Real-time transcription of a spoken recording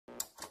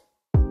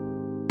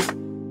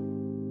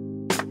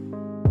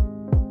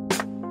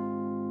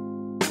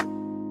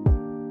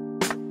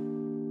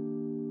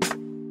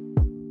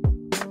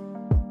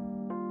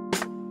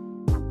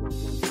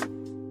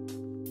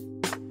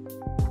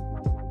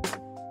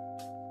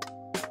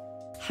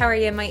How are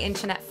you, my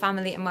internet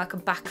family, and welcome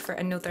back for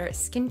another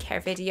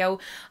skincare video.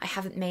 I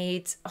haven't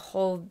made a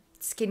whole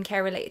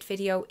skincare related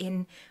video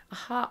in a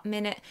hot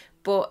minute,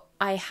 but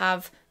I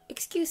have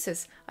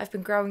excuses. I've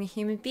been growing a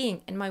human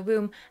being in my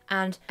womb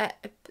and a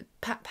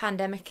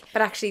pandemic.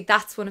 But actually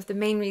that's one of the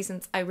main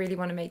reasons I really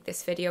want to make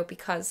this video,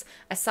 because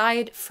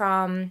aside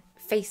from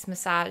face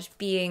massage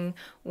being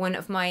one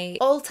of my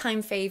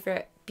all-time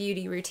favorite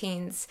beauty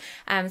routines,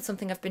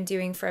 something I've been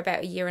doing for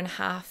about 1.5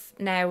 years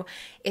now,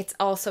 it's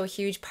also a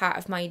huge part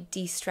of my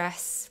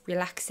de-stress,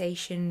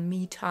 relaxation,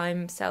 me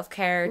time,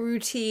 self-care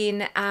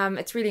routine.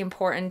 It's really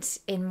important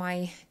in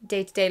my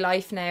day-to-day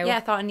life now. Yeah, I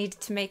thought I needed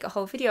to make a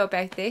whole video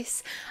about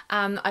this.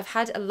 I've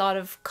had a lot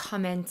of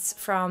comments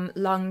from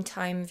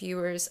long-time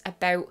viewers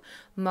about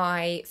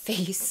my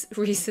face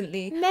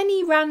recently.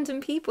 Many random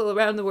people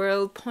around the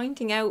world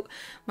pointing out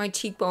my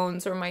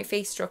cheekbones or my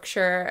face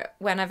structure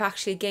when I've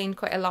actually gained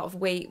quite a lot of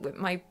weight with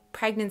my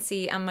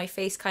pregnancy, and my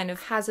face kind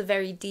of has a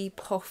very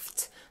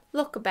depuffed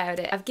look about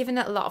it. I've given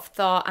it a lot of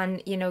thought,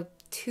 and you know,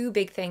 two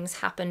big things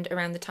happened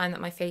around the time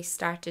that my face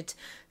started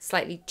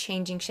slightly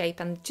changing shape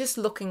and just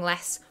looking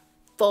less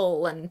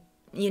full, and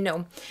you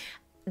know,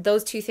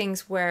 those two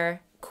things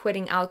were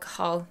quitting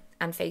alcohol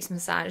and face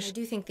massage. I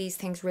do think these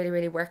things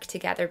really work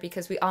together,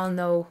 because we all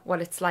know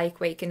what it's like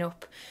waking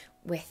up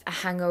with a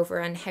hangover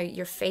and how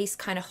your face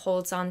kind of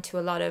holds on to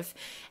a lot of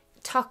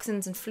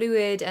toxins and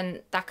fluid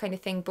and that kind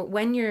of thing. But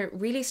when you're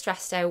really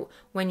stressed out,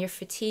 when you're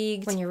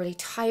fatigued, when you're really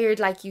tired,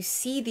 like, you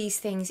see these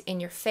things in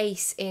your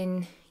face,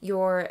 in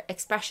your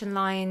expression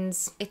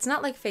lines. It's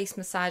not like face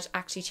massage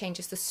actually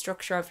changes the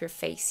structure of your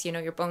face, you know,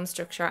 your bone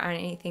structure or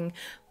anything,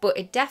 but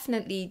it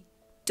definitely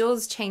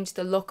does change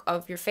the look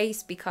of your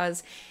face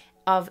because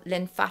of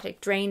lymphatic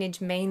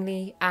drainage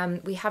mainly.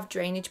 We have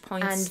drainage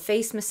points, and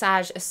face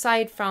massage,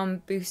 aside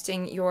from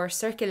boosting your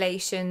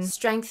circulation,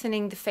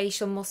 strengthening the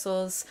facial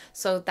muscles,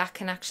 so that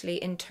can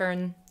actually in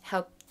turn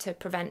help to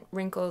prevent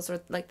wrinkles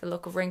or like the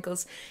look of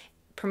wrinkles,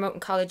 promoting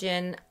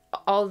collagen,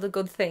 all the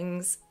good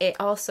things. It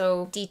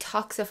also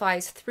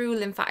detoxifies through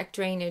lymphatic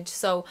drainage.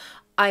 So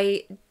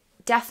I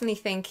definitely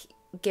think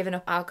giving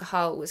up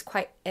alcohol was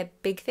quite a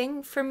big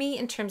thing for me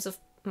in terms of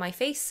my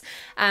face,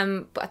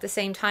 but at the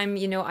same time,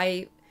 you know,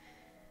 I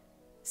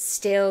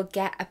still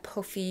get a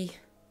puffy,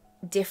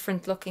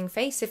 different looking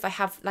face if I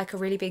have like a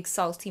really big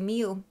salty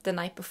meal the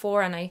night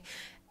before, and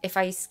if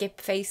I skip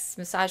face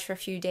massage for a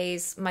few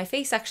days, my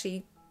face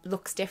actually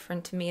looks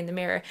different to me in the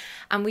mirror.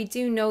 And we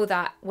do know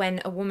that when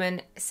a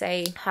woman,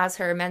 say, has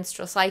her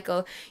menstrual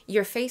cycle,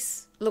 your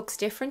face looks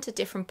different at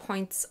different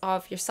points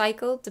of your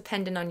cycle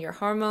depending on your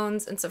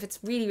hormones and stuff. It's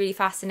really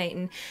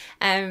fascinating.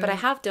 But I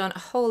have done a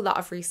whole lot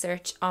of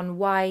research on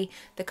why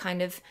the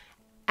kind of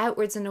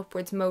outwards and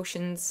upwards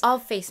motions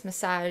of face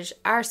massage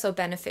are so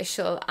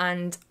beneficial,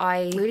 and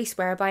I really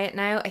swear by it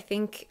now. I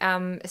think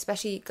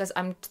especially because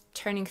I'm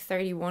turning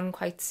 31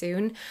 quite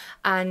soon,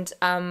 and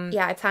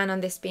yeah, I plan on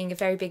this being a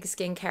very big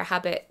skincare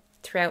habit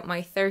throughout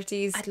my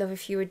 30s. I'd love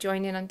if you would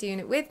join in on doing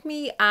it with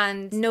me,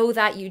 and know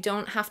that you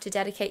don't have to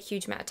dedicate a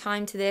huge amount of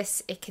time to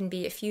this. It can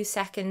be a few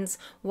seconds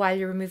while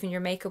you're removing your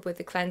makeup with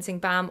a cleansing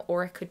balm,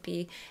 or it could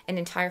be an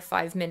entire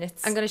 5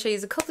 minutes. I'm going to show you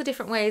a couple of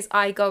different ways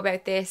I go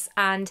about this,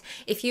 and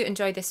if you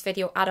enjoyed this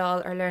video at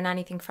all or learn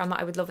anything from it,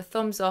 I would love a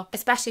thumbs up,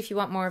 especially if you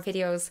want more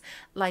videos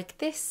like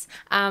this.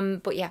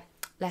 But yeah,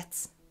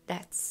 let's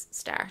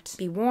start.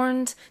 Be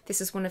warned,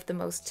 this is one of the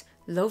most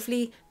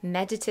lovely,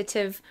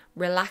 meditative,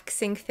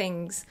 relaxing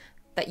things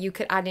that you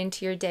could add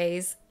into your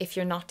days if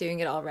you're not doing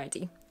it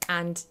already.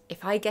 And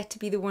if I get to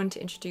be the one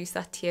to introduce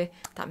that to you,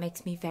 that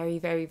makes me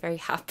very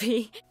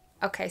happy.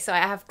 Okay, so I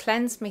have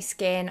cleansed my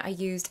skin. I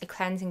used a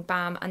cleansing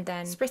balm and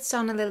then spritzed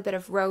on a little bit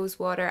of rose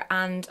water,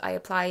 and I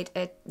applied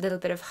a little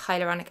bit of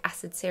hyaluronic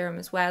acid serum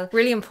as well.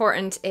 Really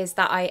important is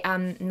that I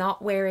am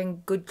not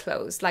wearing good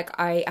clothes. Like,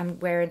 I am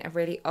wearing a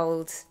really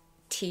old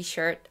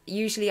t-shirt.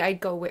 Usually I'd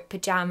go with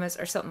pajamas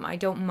or something. I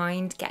don't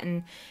mind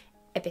getting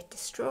a bit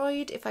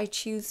destroyed if I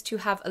choose to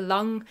have a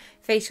long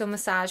facial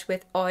massage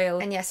with oil.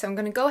 And yeah, so I'm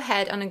going to go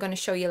ahead and I'm going to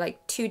show you like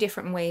 2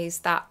 different ways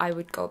that I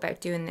would go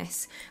about doing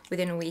this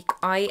within a week.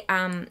 I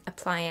am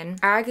applying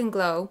Argan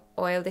Glow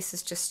oil. This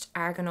is just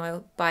argan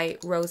oil by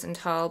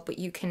Rosenthal, but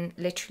you can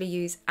literally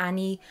use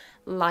any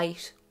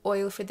light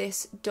oil for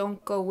this.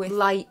 Don't go with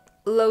light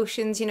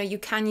lotions. You know, you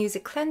can use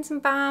a cleansing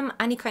balm,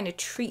 any kind of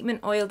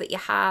treatment oil that you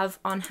have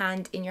on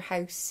hand in your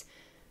house.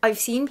 I've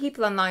seen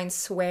people online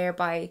swear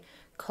by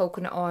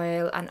coconut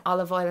oil and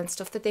olive oil and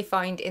stuff that they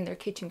find in their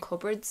kitchen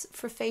cupboards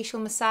for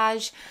facial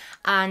massage,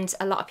 and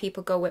a lot of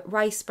people go with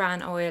rice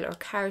bran oil or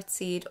carrot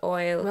seed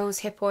oil, rose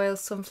hip oil,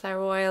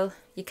 sunflower oil.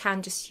 You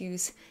can just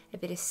use a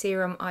bit of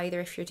serum either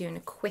if you're doing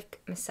a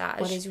quick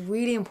massage. What is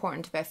really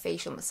important about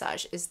facial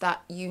massage is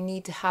that you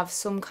need to have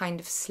some kind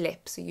of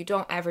slip, so you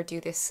don't ever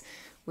do this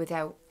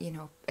without, you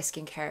know, a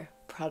skincare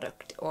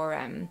product or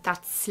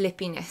that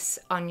slippiness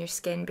on your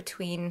skin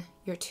between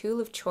your tool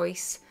of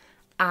choice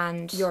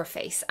and your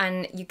face.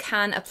 And you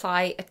can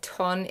apply a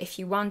ton if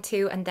you want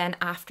to, and then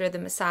after the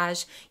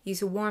massage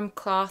use a warm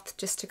cloth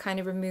just to kind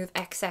of remove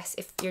excess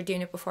if you're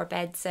doing it before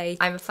bed, say.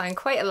 I'm applying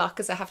quite a lot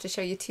because I have to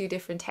show you 2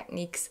 different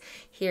techniques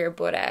here,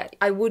 but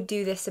I would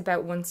do this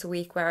about once a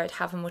week where I'd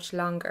have a much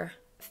longer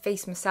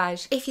face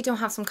massage. If you don't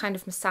have some kind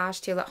of massage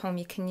tool at home,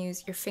 you can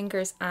use your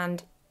fingers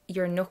and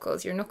your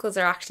knuckles. Your knuckles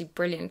are actually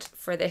brilliant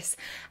for this,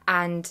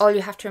 and all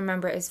you have to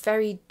remember is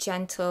very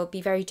gentle,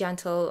 be very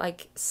gentle,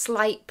 like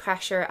slight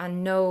pressure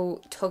and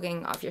no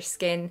tugging of your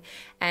skin.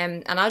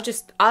 And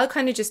I'll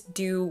kind of just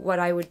do what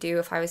I would do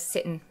if I was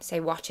sitting, say,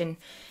 watching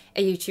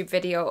a YouTube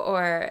video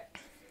or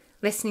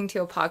listening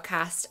to a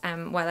podcast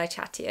while I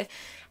chat to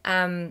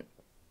you.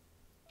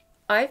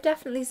 I've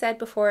definitely said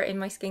before in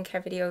my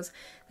skincare videos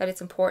that it's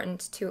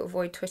important to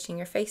avoid touching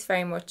your face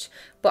very much,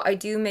 but I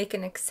do make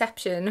an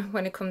exception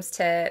when it comes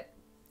to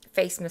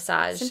face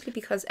massage, simply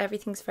because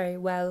everything's very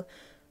well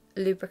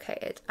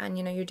lubricated, and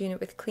you know, you're doing it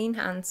with clean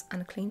hands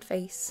and a clean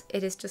face.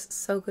 It is just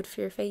so good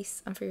for your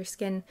face and for your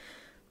skin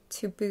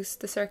to boost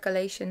the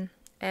circulation.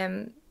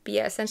 But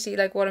yeah, essentially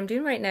like what I'm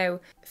doing right now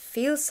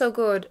feels so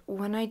good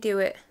when I do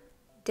it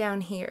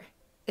down here,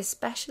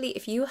 especially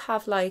if you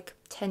have like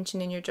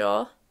tension in your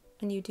jaw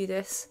and you do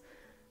this.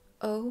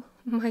 Oh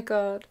my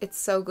god, it's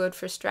so good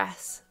for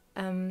stress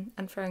and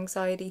for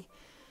anxiety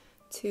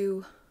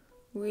to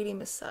really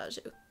massage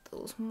out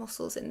those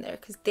muscles in there,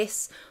 because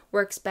this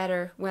works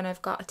better when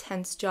I've got a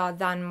tense jaw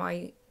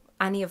than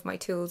any of my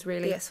tools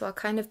really. Yeah, so I'll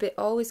kind of be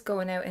always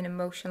going out in a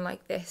motion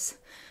like this,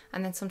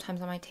 and then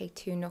sometimes I might take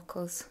 2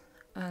 knuckles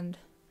and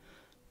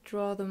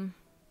draw them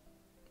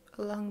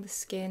along the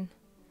skin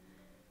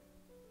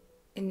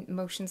in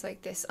motions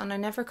like this, and I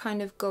never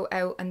kind of go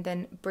out and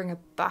then bring it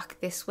back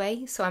this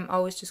way, so I'm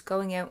always just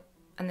going out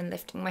and then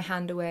lifting my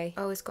hand away,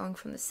 always going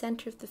from the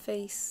center of the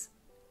face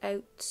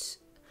out.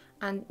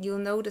 And you'll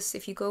notice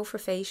if you go for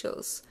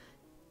facials,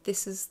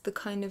 this is the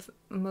kind of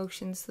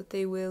motions that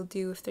they will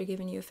do if they're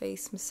giving you a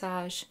face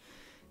massage.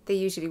 They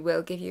usually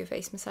will give you a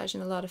face massage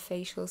in a lot of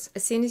facials.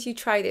 As soon as you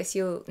try this,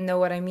 you'll know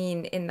what I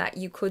mean, in that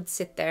you could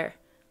sit there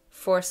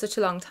for such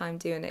a long time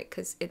doing it,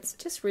 because it's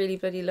just really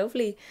bloody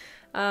lovely.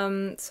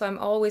 So I'm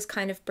always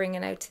kind of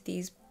bringing out to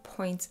these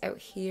points out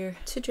here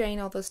to drain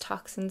all those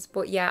toxins.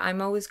 But yeah,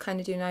 I'm always kind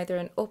of doing either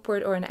an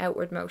upward or an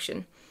outward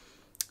motion,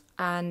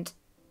 and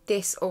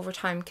this over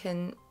time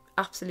can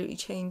absolutely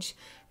change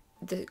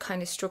the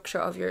kind of structure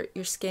of your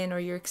skin or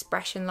your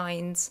expression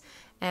lines.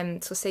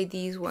 So say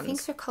these ones, I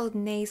think they're called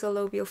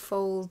nasolabial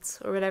folds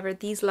or whatever,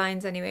 these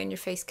lines anyway in your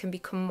face can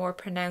become more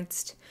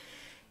pronounced,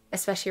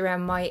 especially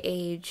around my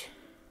age.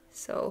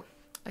 So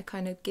I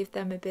kind of give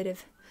them a bit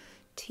of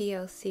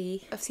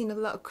TLC. I've seen a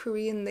lot of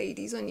Korean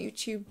ladies on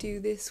YouTube do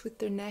this with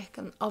their neck,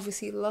 and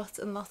obviously lots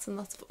and lots and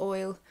lots of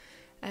oil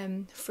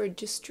for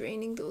just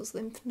draining those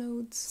lymph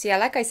nodes. So yeah,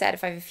 like I said,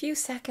 if I have a few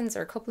seconds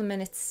or a couple of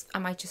minutes, I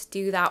might just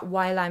do that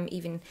while I'm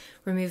even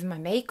removing my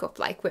makeup,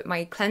 like with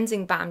my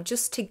cleansing balm,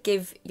 just to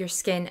give your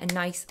skin a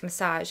nice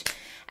massage.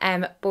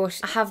 But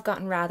I have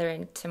gotten rather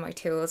into my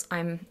tools.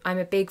 I'm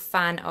a big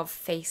fan of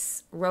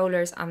face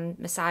rollers and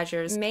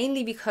massagers,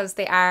 mainly because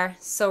they are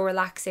so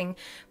relaxing,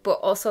 but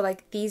also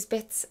like these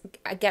bits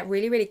get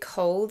really, really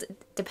cold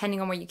depending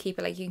on where you keep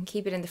it. Like you can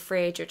keep it in the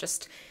fridge or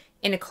just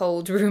in a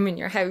cold room in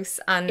your house,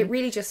 and it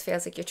really just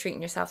feels like you're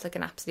treating yourself like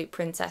an absolute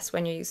princess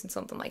when you're using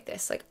something like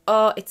this. Like,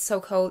 oh, it's so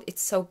cold,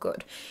 it's so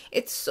good,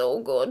 it's so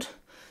good.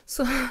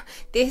 So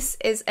this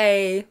is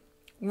a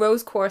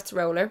rose quartz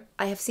roller.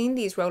 I have seen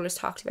these rollers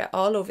talked about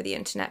all over the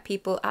internet,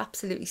 people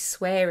absolutely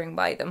swearing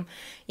by them.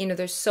 You know,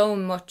 there's so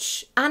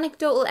much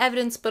anecdotal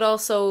evidence, but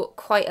also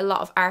quite a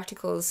lot of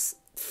articles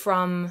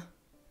from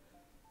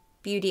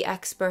beauty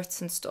experts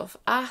and stuff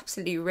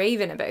absolutely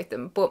raving about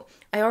them. But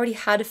I already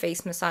had a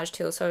face massage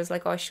tool, so I was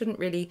like, oh, I shouldn't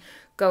really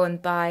go and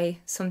buy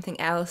something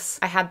else.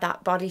 I had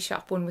that Body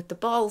Shop one with the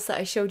balls that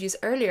I showed you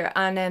earlier,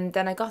 and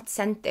then I got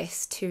sent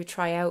this to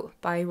try out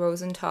by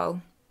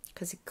Rosenthal,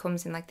 because it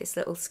comes in like this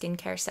little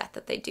skincare set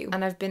that they do,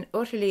 and I've been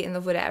utterly in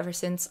love with it ever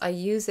since. I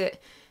use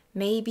it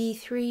maybe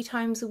 3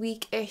 times a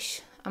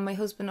week-ish, and my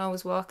husband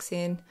always walks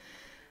in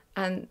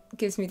and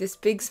gives me this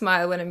big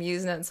smile when I'm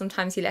using it, and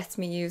sometimes he lets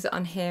me use it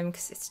on him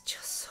because it's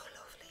just so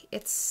lovely.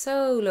 It's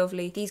so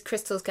lovely. These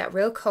crystals get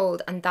real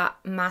cold, and that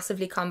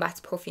massively combats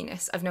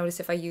puffiness. I've noticed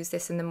if I use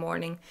this in the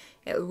morning,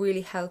 it'll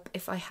really help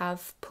if I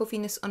have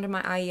puffiness under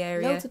my eye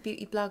area. Loads of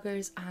beauty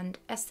bloggers and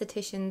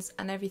estheticians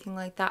and everything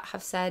like that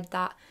have said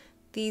that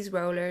these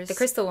rollers, the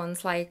crystal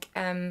ones, like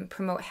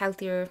promote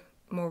healthier,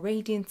 more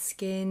radiant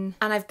skin.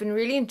 And I've been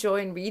really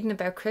enjoying reading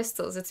about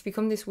crystals. It's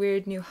become this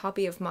weird new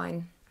hobby of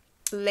mine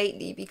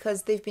lately,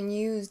 because they've been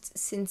used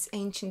since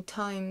ancient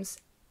times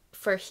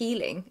for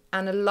healing,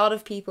 and a lot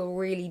of people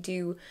really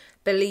do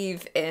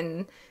believe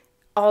in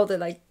all the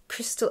like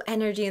crystal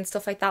energy and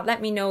stuff like that. Let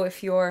me know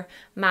if you're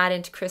mad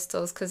into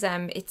crystals, because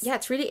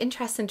it's really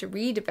interesting to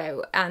read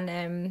about,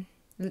 and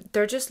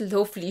they're just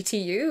lovely to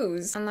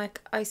use. And like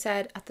I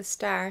said at the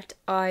start,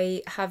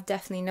 I have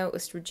definitely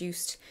noticed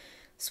reduced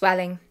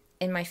swelling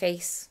in my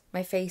face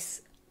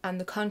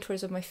and the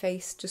contours of my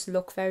face just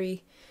look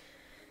very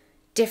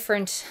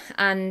different,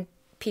 and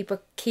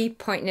people keep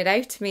pointing it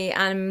out to me.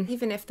 And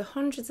even if the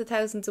hundreds of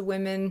thousands of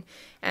women,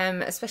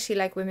 especially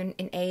like women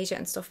in Asia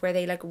and stuff, where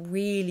they like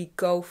really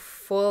go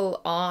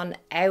full on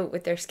out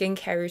with their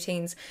skincare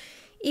routines,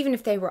 even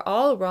if they were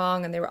all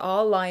wrong and they were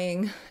all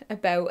lying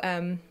about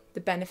the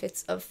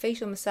benefits of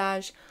facial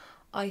massage,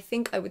 I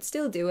think I would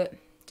still do it,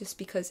 just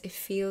because it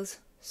feels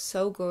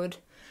so good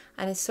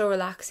and it's so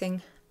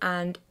relaxing,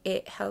 and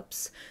it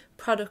helps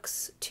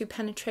products to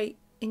penetrate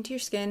into your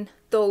skin.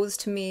 Those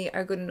to me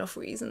are good enough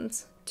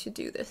reasons to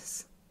do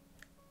this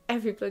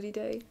every bloody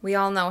day. We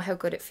all know how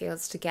good it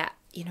feels to get,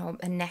 you know,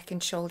 a neck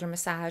and shoulder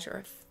massage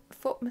or a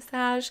foot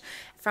massage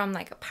from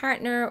like a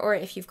partner, or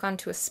if you've gone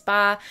to a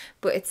spa.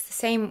 But it's the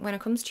same when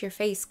it comes to your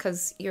face,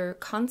 because you're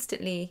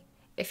constantly,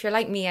 if you're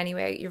like me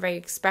anyway, you're very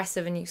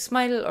expressive and you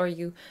smile or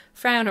you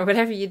frown or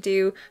whatever you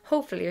do.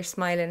 Hopefully you're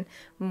smiling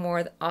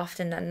more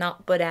often than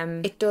not, but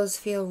it does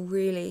feel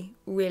really,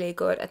 really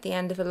good at the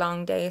end of a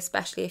long day,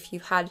 especially if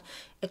you've had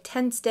a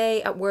tense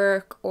day at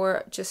work,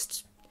 or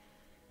just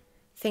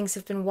things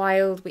have been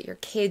wild with your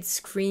kids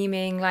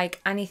screaming,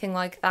 like anything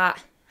like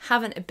that.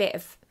 Having a bit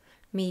of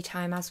me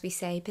time, as we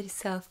say, a bit of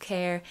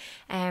self-care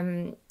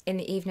in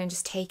the evening,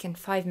 just taking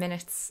 5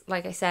 minutes,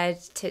 like I said,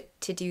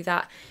 to do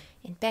that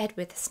in bed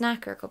with a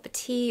snack or a cup of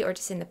tea, or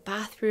just in the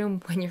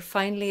bathroom when you're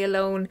finally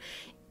alone.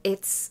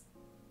 It's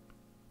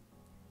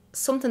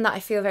something that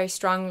I feel very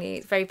strongly,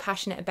 very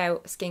passionate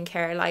about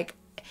skincare. Like,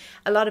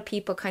 a lot of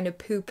people kind of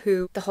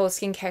poo-poo the whole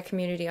skincare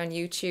community on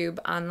YouTube,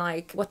 and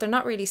like what they're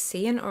not really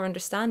seeing or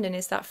understanding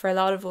is that for a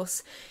lot of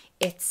us,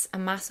 it's a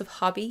massive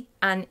hobby,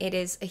 and it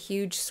is a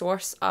huge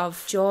source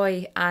of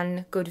joy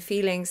and good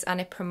feelings,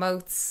 and it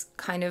promotes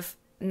kind of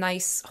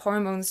nice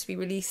hormones to be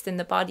released in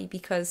the body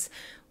because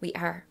we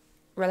are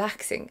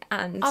relaxing.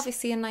 And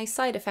obviously a nice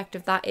side effect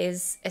of that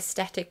is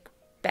aesthetic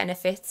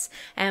benefits,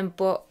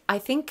 but I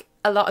think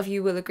a lot of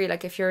you will agree,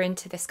 like if you're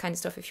into this kind of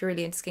stuff, if you're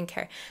really into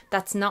skincare,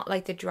 that's not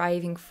like the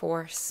driving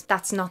force.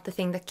 That's not the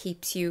thing that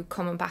keeps you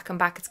coming back and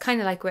back. It's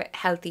kind of like with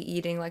healthy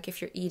eating. Like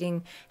if you're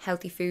eating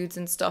healthy foods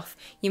and stuff,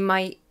 you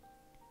might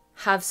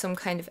have some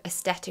kind of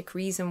aesthetic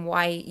reason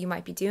why you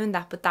might be doing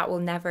that, but that will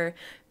never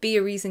be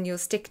a reason you'll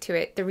stick to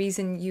it. The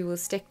reason you will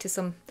stick to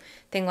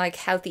something like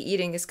healthy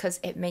eating is because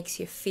it makes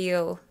you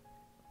feel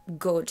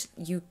good.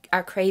 You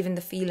are craving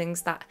the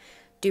feelings that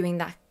doing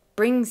that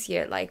brings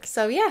you. Like,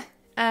 so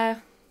yeah,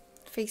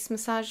 face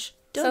massage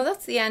done. So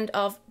that's the end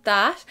of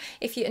that.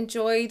 If you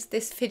enjoyed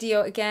this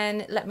video,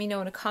 again, let me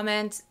know in a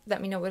comment,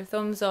 let me know with a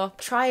thumbs up.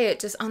 Try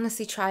it, just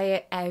honestly try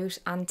it out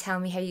and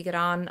tell me how you get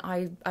on.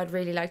 I'd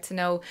really like to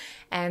know.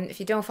 If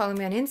you don't follow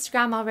me on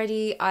Instagram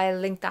already, I'll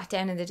link that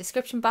down in the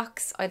description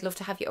box. I'd love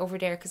to have you over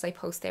there because I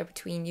post there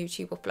between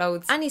YouTube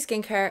uploads. Any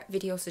skincare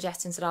video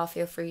suggestions at all,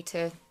 feel free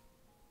to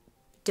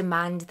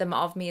demand them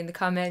of me in the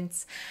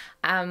comments.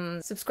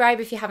 Subscribe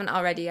if you haven't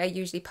already. I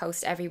usually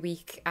post every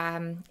week.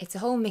 It's a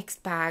whole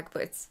mixed bag,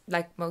 but it's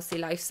like mostly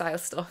lifestyle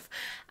stuff.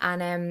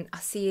 And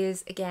I'll see you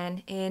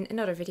again in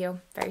another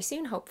video very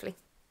soon, hopefully.